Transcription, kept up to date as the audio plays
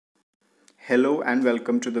Hello and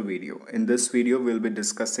welcome to the video. In this video, we'll be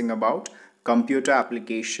discussing about Computer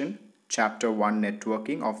Application Chapter 1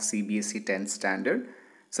 Networking of CBSE 10th Standard.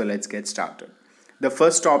 So let's get started. The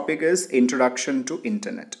first topic is Introduction to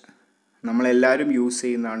Internet. നമ്മളെല്ലാവരും use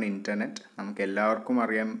ചെയ്യുന്നതാണ് internet. നമുക്ക് എല്ലാവർക്കും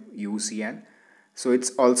അറിയാം use ചെയ്യാൻ. So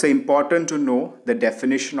it's also important to know the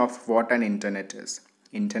definition of what an internet is.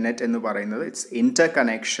 Internet എന്ന് പറയുന്നത് it's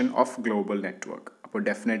interconnection of global network. അപ്പോൾ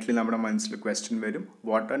definitely നമ്മുടെ മനസ്സിൽ question വരും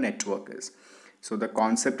what a network is. So the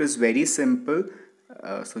concept is very simple.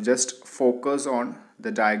 So just focus on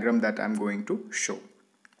the diagram that I'm going to show.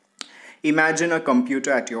 Imagine a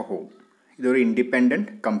computer at your home. ഇതൊരു independent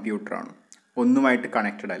computer ആണ്. ഒന്നുമായിട്ട്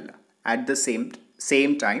connected അല്ല. At the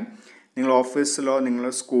same time, നിങ്ങൾ ഓഫീസിലോ നിങ്ങൾ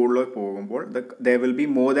സ്കൂളിലോ പോകുമ്പോൾ there will be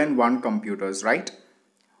more than one computers, right?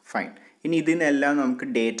 Fine. ഇനി ഇതിനെല്ലാം നമുക്ക്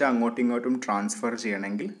data അങ്ങോട്ടും ഇങ്ങോട്ടും ട്രാൻസ്ഫർ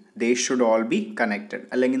ചെയ്യണമെങ്കിൽ they should all be connected.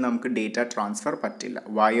 അല്ലെങ്കിൽ നമുക്ക് ഡേറ്റ ട്രാൻസ്ഫർ പറ്റില്ല.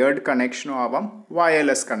 വയേർഡ് കണക്ഷനും ആവാം,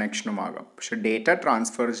 വയർലെസ് കണക്ഷനും ആകാം. പക്ഷെ ഡേറ്റ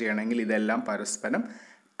ട്രാൻസ്ഫർ ചെയ്യണമെങ്കിൽ ഇതെല്ലാം പരസ്പരം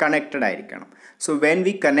connected ആയിരിക്കണം. So when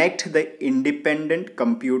we connect the independent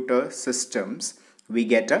computer systems, we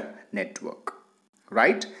get a network,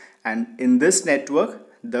 right? And in this network,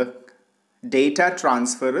 the data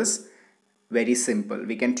transfer is very simple.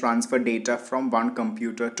 We can transfer data from one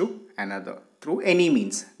computer to another through any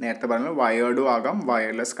means. നേരത്തെ പറഞ്ഞ വയേർഡും ആകാം,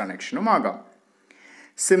 wireless കണക്ഷനും ആകാം.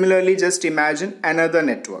 Similarly, just imagine another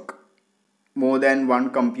network. More than one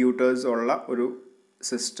computers ഉള്ള ഒരു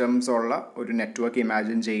systems ഉള്ള ഒരു network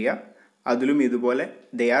imagine ചെയ്യുക. അതിലും ഇതുപോലെ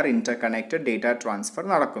they are interconnected, data transfer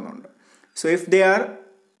നടക്കുന്നുണ്ട്. So if they are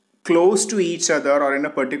close to each other or in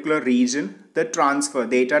a particular region, the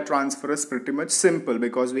data transfer is pretty much simple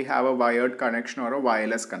because we have a wired connection or a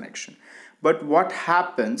wireless connection. But what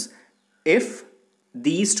happens if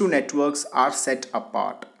these two networks are set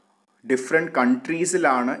apart? Different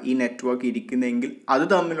countries-ilana ee network irikkunengil adu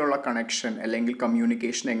thammilulla connection allengil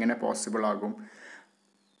communication engane possible agum?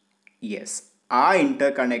 Yes, ആ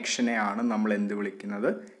interconnection-നെയാണ് നമ്മൾ എന്ത്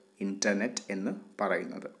വിളിക്കുന്നത്? Internet എന്ന്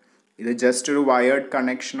പറയുന്നത്. ഇത് just ഒരു wired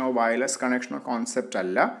കണക്ഷനോ wireless കണക്ഷനോ concept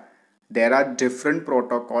അല്ല. There are different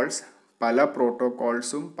protocols. പല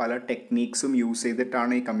പ്രോട്ടോകോൾസും പല ടെക്നീക്സും യൂസ്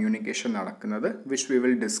ചെയ്തിട്ടാണ് ഈ കമ്മ്യൂണിക്കേഷൻ നടക്കുന്നത്, which we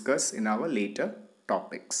will discuss in our later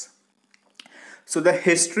topics. So the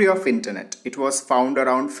history of internet, it was found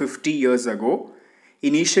around 50 years ago.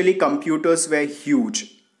 Initially computers were huge.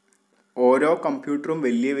 ഓരോ കമ്പ്യൂട്ടറും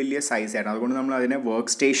വലിയ വലിയ സൈസാണ്. അതുകൊണ്ട് നമ്മൾ അതിനെ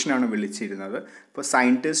വർക്ക് സ്റ്റേഷനാണ് വിളിച്ചിരുന്നത്. ഇപ്പോൾ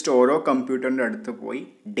സയൻറ്റിസ്റ്റ് ഓരോ കമ്പ്യൂട്ടറിൻ്റെ അടുത്ത് പോയി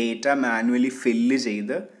ഡേറ്റ മാനുവലി ഫില്ല്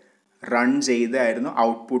ചെയ്ത് റൺ ചെയ്തായിരുന്നു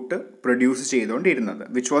ഔട്ട്പുട്ട് പ്രൊഡ്യൂസ് ചെയ്തുകൊണ്ടിരുന്നത്,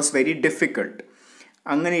 വിച്ച് വാസ് വെരി ഡിഫിക്കൾട്ട്.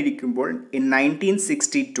 അങ്ങനെ ഇരിക്കുമ്പോൾ ഇൻ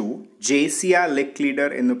 1962 ജേസിയ ലെക്ലീഡർ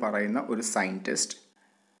എന്ന് പറയുന്ന ഒരു സയൻറ്റിസ്റ്റ്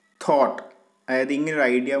തോട്ട്, അതായത് ഇങ്ങനൊരു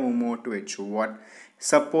ഐഡിയ മുമ്പോട്ട് വെച്ചു. What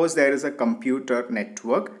suppose there is A computer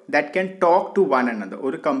network that can talk to one another.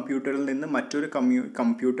 ഒരു കമ്പ്യൂട്ടറിൽ നിന്ന് മറ്റൊരു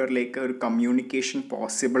കമ്പ്യൂട്ടറിലേക്ക് ഒരു കമ്മ്യൂണിക്കേഷൻ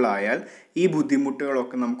പോസിബിൾ ആയാൽ ഈ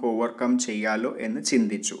ബുദ്ധിമുട്ടുകളൊക്കെ നമുക്ക് ഓവർകം ചെയ്യാലോ എന്ന്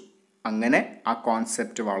ചിന്തിച്ചു. അങ്ങനെ ആ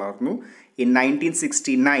കോൺസെപ്റ്റ് വളർന്നു. In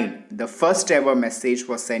 1969 the first ever message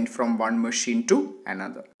was send from one machine to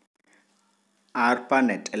another.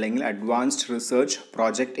 ആർപാനെറ്റ് അല്ലെങ്കിൽ advanced research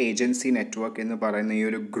project agency network എന്ന് പറയുന്ന ഈ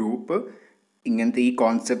ഒരു ഗ്രൂപ്പ് ഇങ്ങനത്തെ ഈ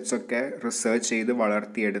കോൺസെപ്റ്റ്സ് ഒക്കെ റിസർച്ച് ചെയ്ത്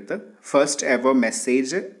വളർത്തിയെടുത്ത് ഫസ്റ്റ് എവർ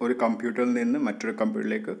മെസ്സേജ് ഒരു കമ്പ്യൂട്ടറിൽ നിന്ന് മറ്റൊരു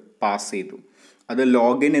കമ്പ്യൂട്ടറിലേക്ക് പാസ് ചെയ്തു. അത്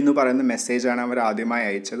ലോഗിൻ എന്ന് പറയുന്ന മെസ്സേജാണ് അവർ ആദ്യമായി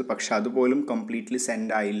അയച്ചത്. പക്ഷെ അതുപോലും കംപ്ലീറ്റ്ലി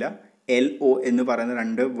സെൻഡ് ആയില്ല. LO എന്ന് പറയുന്ന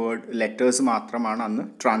 2 ലെറ്റേഴ്സ് മാത്രമാണ് അന്ന്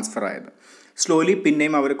ട്രാൻസ്ഫർ ആയത്. സ്ലോലി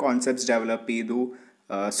പിന്നെയും അവർ കോൺസെപ്റ്റ്സ് ഡെവലപ്പ് ചെയ്തു.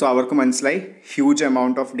 സോ അവർക്ക് മനസ്സിലായി huge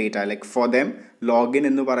amount of data, like for them login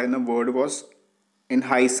എന്ന് പറയുന്ന word was in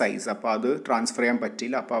high size. അപ്പോൾ അത് ട്രാൻസ്ഫർ ചെയ്യാൻ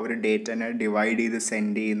പറ്റിയില്ല. അപ്പോൾ അവർ ഡേറ്റനെ ഡിവൈഡ് ചെയ്ത്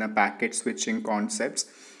സെൻഡ് ചെയ്യുന്ന പാക്കറ്റ് സ്വിച്ചിങ് കോൺസെപ്റ്റ്സ്,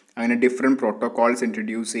 അങ്ങനെ ഡിഫറെൻറ്റ് പ്രോട്ടോകോൾസ്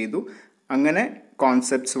ഇൻട്രൊഡ്യൂസ് ചെയ്തു. അങ്ങനെ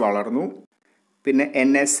കോൺസെപ്റ്റ്സ് വളർന്നു. പിന്നെ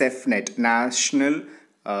NSF net, national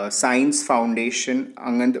science foundation,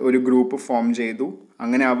 അങ്ങനത്തെ ഒരു ഗ്രൂപ്പ് ഫോം ചെയ്തു.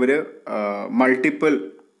 അങ്ങനെ അവർ മൾട്ടിപ്പിൾ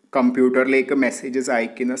കമ്പ്യൂട്ടറിലേക്ക് മെസ്സേജസ്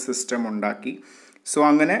അയക്കുന്ന സിസ്റ്റം ഉണ്ടാക്കി. സോ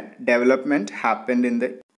അങ്ങനെ development happened in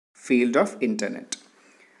the field of internet.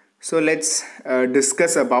 So let's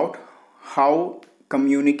discuss about how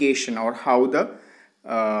communication or how the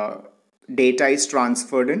data is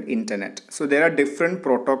transferred in internet. So there are different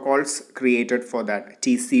protocols created for that.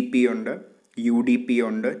 TCP ഉണ്ട്, UDP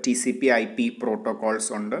ഉണ്ട്, TCP/IP protocols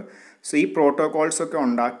ഉണ്ട്. So ഈ protocols ഒക്കെ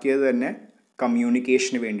ഉണ്ടാക്കിയത് തന്നെ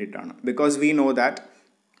കമ്മ്യൂണിക്കേഷന് വേണ്ടിയിട്ടാണ്. Because we know that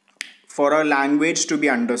for a language to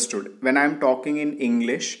be understood, when I am talking in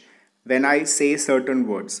English, when I say certain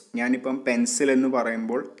words, ഞാനിപ്പം pencil എന്ന്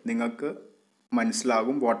പറയുമ്പോൾ നിങ്ങൾക്ക്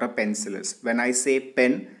മനസ്സിലാകും what A pencil is. When I say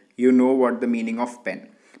pen, you know what the meaning of pen.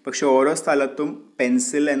 പക്ഷെ ഓരോ സ്ഥലത്തും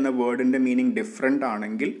pencil എന്ന വേർഡിൻ്റെ meaning different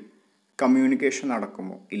ആണെങ്കിൽ communication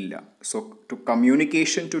നടക്കുമോ? ഇല്ല. So to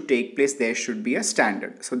communication to take place, there should be a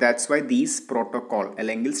standard. So that's why these protocol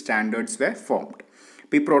അല്ലെങ്കിൽ standards were formed.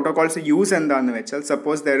 ഇപ്പോൾ ഈ പ്രോട്ടോകോൾസ് യൂസ് എന്താണെന്ന് വെച്ചാൽ,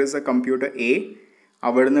 suppose there is A computer A,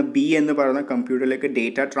 അവിടുന്ന് ബി എന്ന് പറയുന്ന കമ്പ്യൂട്ടറിലേക്ക്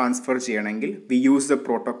ഡേറ്റ ട്രാൻസ്ഫർ ചെയ്യണമെങ്കിൽ we use the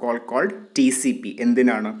protocol called TCP.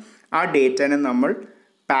 എന്തിനാണ്? ആ ഡേറ്റനെ നമ്മൾ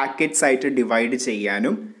പാക്കറ്റ്സ് ആയിട്ട് ഡിവൈഡ്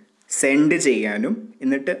ചെയ്യാനും സെൻഡ് ചെയ്യാനും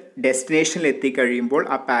എന്നിട്ട് ഡെസ്റ്റിനേഷനിൽ എത്തിക്കഴിയുമ്പോൾ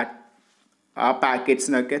ആ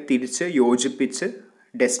പാക്കറ്റ്സിനൊക്കെ തിരിച്ച് യോജിപ്പിച്ച്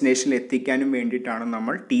ഡെസ്റ്റിനേഷനിൽ എത്തിക്കാനും വേണ്ടിയിട്ടാണ്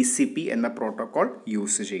നമ്മൾ TCP എന്ന പ്രോട്ടോകോൾ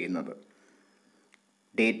യൂസ് ചെയ്യുന്നത്.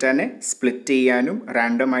 ഡേറ്റനെ സ്പ്ലിറ്റ് ചെയ്യാനും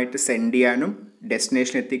റാൻഡമായിട്ട് സെൻഡ് ചെയ്യാനും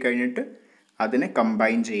ഡെസ്റ്റിനേഷൻ എത്തിക്കഴിഞ്ഞിട്ട് അതിനെ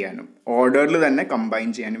കമ്പൈൻ ചെയ്യാനും ഓർഡറിൽ തന്നെ കമ്പൈൻ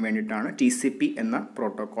ചെയ്യാനും വേണ്ടിയിട്ടാണ് TCP എന്ന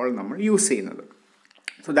പ്രോട്ടോകോൾ നമ്മൾ യൂസ് ചെയ്യുന്നത്.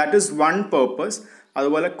 So that is one purpose.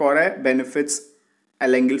 അതുപോലെ കുറേ ബെനിഫിറ്റ്സ്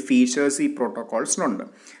അല്ലെങ്കിൽ ഫീച്ചേഴ്സ് ഈ പ്രോട്ടോകോൾസിനുണ്ട്.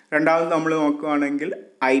 രണ്ടാമത് നമ്മൾ നോക്കുകയാണെങ്കിൽ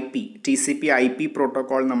TCP IP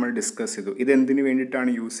പ്രോട്ടോകോൾ നമ്മൾ ഡിസ്കസ് ചെയ്തു. ഇതെന്തിനു വേണ്ടിയിട്ടാണ്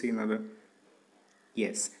യൂസ് ചെയ്യുന്നത്?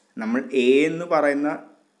 യെസ്, നമ്മൾ എ എന്ന് പറയുന്ന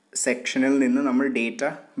സെക്ഷനിൽ നിന്ന് നമ്മൾ ഡേറ്റ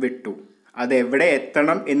വിട്ടു, അതെവിടെ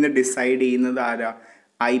എത്തണം എന്ന് ഡിസൈഡ് ചെയ്യുന്നത് ആരാ?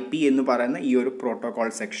 IP എന്ന് പറയുന്ന ഈ ഒരു പ്രോട്ടോകോൾ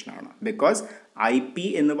സെക്ഷനാണ്. ബിക്കോസ് IP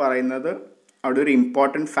എന്ന് പറയുന്നത് അവിടെ ഒരു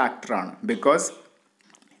ഇമ്പോർട്ടൻറ്റ് ഫാക്ടറാണ്. Because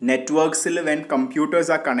നെറ്റ്വർക്ക്സിൽ when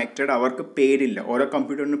computers are connected അവർക്ക് പേരില്ല. ഓരോ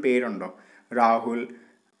കമ്പ്യൂട്ടറിന് പേരുണ്ടോ? രാഹുൽ,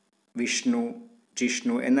 വിഷ്ണു,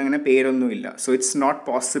 ജിഷ്ണു എന്നങ്ങനെ പേരൊന്നുമില്ല. So it's not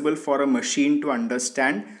possible for A machine to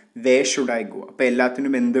understand where should I go. അപ്പോൾ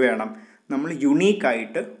എല്ലാത്തിനും എന്ത് വേണം? നമ്മൾ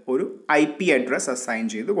യുണീക്കായിട്ട് ഒരു IP അഡ്രസ് അസൈൻ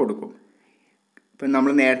ചെയ്ത് കൊടുക്കും. ഇപ്പം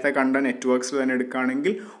നമ്മൾ നേരത്തെ കണ്ട നെറ്റ്വർക്ക്സിൽ തന്നെ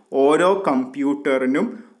എടുക്കുകയാണെങ്കിൽ ഓരോ കമ്പ്യൂട്ടറിനും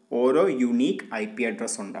ഓരോ യുണീക്ക് IP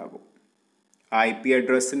അഡ്രസ് ഉണ്ടാകും. ആ IP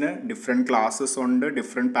അഡ്രസ്സിന് ഡിഫറെൻറ്റ് ക്ലാസ്സസ് ഉണ്ട്,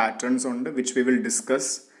 ഡിഫറെൻറ്റ് പാറ്റേൺസ് ഉണ്ട്, which we will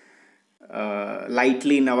discuss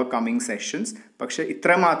lightly in our coming sessions. പക്ഷേ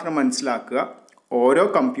ഇത്ര മാത്രം മനസ്സിലാക്കുക, ഓരോ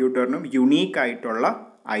കമ്പ്യൂട്ടറിനും യുണീക്കായിട്ടുള്ള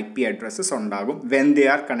IP അഡ്രസ്സസ് ഉണ്ടാകും when they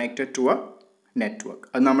are connected to A network.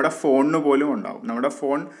 അത് നമ്മുടെ ഫോണിന് പോലും ഉണ്ടാകും. നമ്മുടെ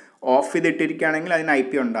ഫോൺ ഓഫ് ചെയ്തിട്ടിരിക്കുകയാണെങ്കിൽ അതിന്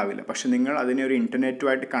IP ഉണ്ടാവില്ല. പക്ഷെ നിങ്ങൾ അതിനെ ഒരു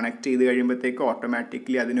ഇൻ്റർനെറ്റുമായിട്ട് കണക്ട് ചെയ്ത് കഴിയുമ്പോഴത്തേക്ക്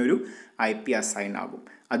ഓട്ടോമാറ്റിക്കലി അതിനൊരു IP അസൈൻ ആകും.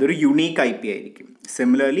 അതൊരു യുണീക്ക് IP ആയിരിക്കും.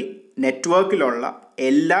 സിമിലർലി നെറ്റ്വർക്കിലുള്ള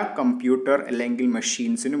എല്ലാ കമ്പ്യൂട്ടർ അല്ലെങ്കിൽ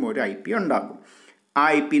മെഷീൻസിനും ഒരു IP ഉണ്ടാകും. ആ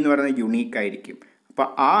IP എന്ന് പറയുന്നത് യുണീക്ക് ആയിരിക്കും. അപ്പോൾ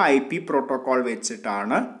ആ IP പ്രോട്ടോകോൾ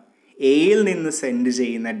വെച്ചിട്ടാണ് എയിൽ നിന്ന് സെൻഡ്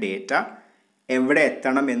ചെയ്യുന്ന ഡേറ്റ എവിടെ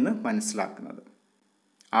എത്തണമെന്ന് മനസ്സിലാക്കുന്നത്.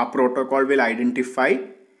 ആ protocol will identify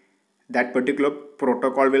that particular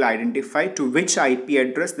protocol will identify to which IP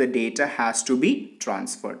address the data has to be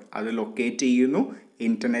transferred. അത് ലൊക്കേറ്റ് ചെയ്യുന്നു,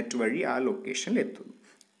 ഇൻ്റർനെറ്റ് വഴി ആ ലൊക്കേഷനിൽ എത്തുന്നു.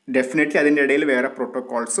 ഡെഫിനറ്റ്ലി അതിൻ്റെ ഇടയിൽ വേറെ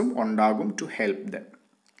പ്രോട്ടോകോൾസും ഉണ്ടാകും ടു ഹെൽപ്പ് ദം.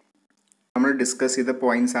 നമ്മൾ ഡിസ്കസ് ചെയ്ത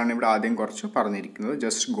പോയിൻറ്റ്സ് ആണ് ഇവിടെ ആദ്യം കുറച്ച് പറഞ്ഞിരിക്കുന്നത്.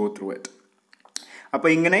 Just go through it. അപ്പോൾ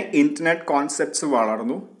ഇങ്ങനെ ഇൻ്റർനെറ്റ് കോൺസെപ്റ്റ്സ്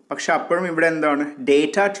വളർന്നു. പക്ഷെ അപ്പോഴും ഇവിടെ എന്താണ്?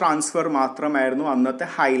 ഡേറ്റ ട്രാൻസ്ഫർ മാത്രമായിരുന്നു അന്നത്തെ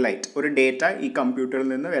ഹൈലൈറ്റ്. ഒരു ഡേറ്റ ഈ കമ്പ്യൂട്ടറിൽ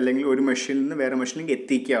നിന്ന് അല്ലെങ്കിൽ ഒരു മെഷീനിൽ നിന്ന് വേറെ മെഷീനിലേക്ക്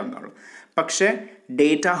എത്തിക്കാവുന്നുള്ളൂ. പക്ഷേ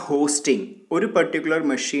ഡേറ്റ ഹോസ്റ്റിംഗ്, ഒരു പെർട്ടിക്കുലർ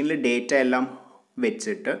മെഷീനിൽ ഡേറ്റ എല്ലാം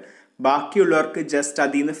വെച്ചിട്ട് ബാക്കിയുള്ളവർക്ക് ജസ്റ്റ്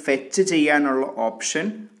അതിൽ നിന്ന് ഫെച്ച് ചെയ്യാനുള്ള ഓപ്ഷൻ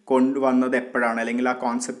കൊണ്ടുവന്നത് എപ്പോഴാണ്, അല്ലെങ്കിൽ ആ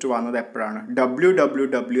കോൺസെപ്റ്റ് വന്നത് എപ്പോഴാണ്?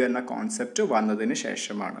 WWW എന്ന കോൺസെപ്റ്റ് വന്നതിന്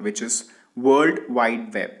ശേഷമാണ്, which is World Wide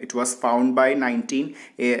Web. It was found in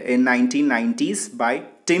 1990s by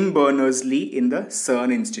Tim Berners-Lee in the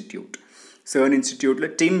CERN Institute. CERN Instituteൽ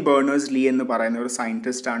Tim Berners-Lee എന്ന് പറയുന്ന ഒരു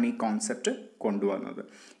സയൻറ്റിസ്റ്റാണ് ഈ കോൺസെപ്റ്റ് കൊണ്ടുവന്നത്.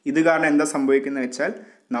 ഇത് കാരണം എന്താ സംഭവിക്കുന്നത് വെച്ചാൽ,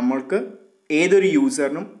 നമ്മൾക്ക് ഏതൊരു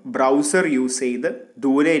യൂസറിനും ബ്രൗസർ യൂസ് ചെയ്ത്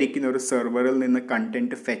ദൂരെ ഇരിക്കുന്ന ഒരു സെർവറിൽ നിന്ന്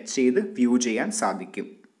കണ്ടന്റ് ഫെച്ച് ചെയ്ത് വ്യൂ ചെയ്യാൻ സാധിക്കും.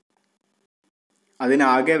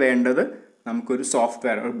 അതിനാകെ വേണ്ടത് നമുക്കൊരു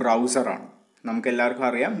സോഫ്റ്റ്വെയർ, ഒരു ബ്രൗസറാണ്. നമുക്ക് എല്ലാവർക്കും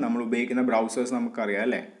അറിയാം, നമ്മൾ ഉപയോഗിക്കുന്ന ബ്രൗസേഴ്സ് നമുക്കറിയാം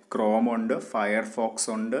അല്ലേ? ക്രോം ഉണ്ട്, ഫയർഫോക്സ്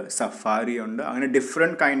ഉണ്ട്, സഫാരി ഉണ്ട്, അങ്ങനെ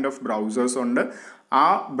ഡിഫറെൻറ്റ് കൈൻഡ് ഓഫ് ബ്രൗസേഴ്സ് ഉണ്ട്. ആ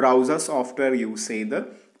ബ്രൗസർ സോഫ്റ്റ്വെയർ യൂസ് ചെയ്ത്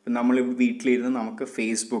നമ്മൾ വീട്ടിലിരുന്ന് നമുക്ക്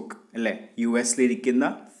ഫേസ്ബുക്ക് അല്ലേ, US-ലിരിക്കുന്ന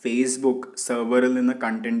ഫേസ്ബുക്ക് സെർവറിൽ നിന്ന്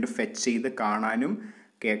കണ്ടന്റ് ഫെച്ച് ചെയ്ത് കാണാനും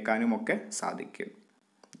കേൾക്കാനും ഒക്കെ സാധിക്കും.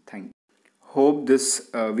 Thank you. Hope this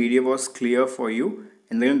video was clear for you.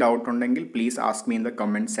 എന്തെങ്കിലും ഡൗട്ട് ഉണ്ടെങ്കിൽ please ask me in the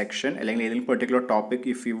comment section. അല്ലെങ്കിൽ ഏതെങ്കിലും particular topic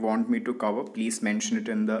if you want me to cover, please mention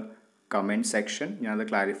it in the comment section. ഞാനത്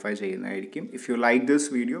clarify ചെയ്യുന്നതായിരിക്കും. If you like this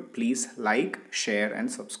video, please like, share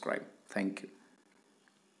and subscribe. Thank you.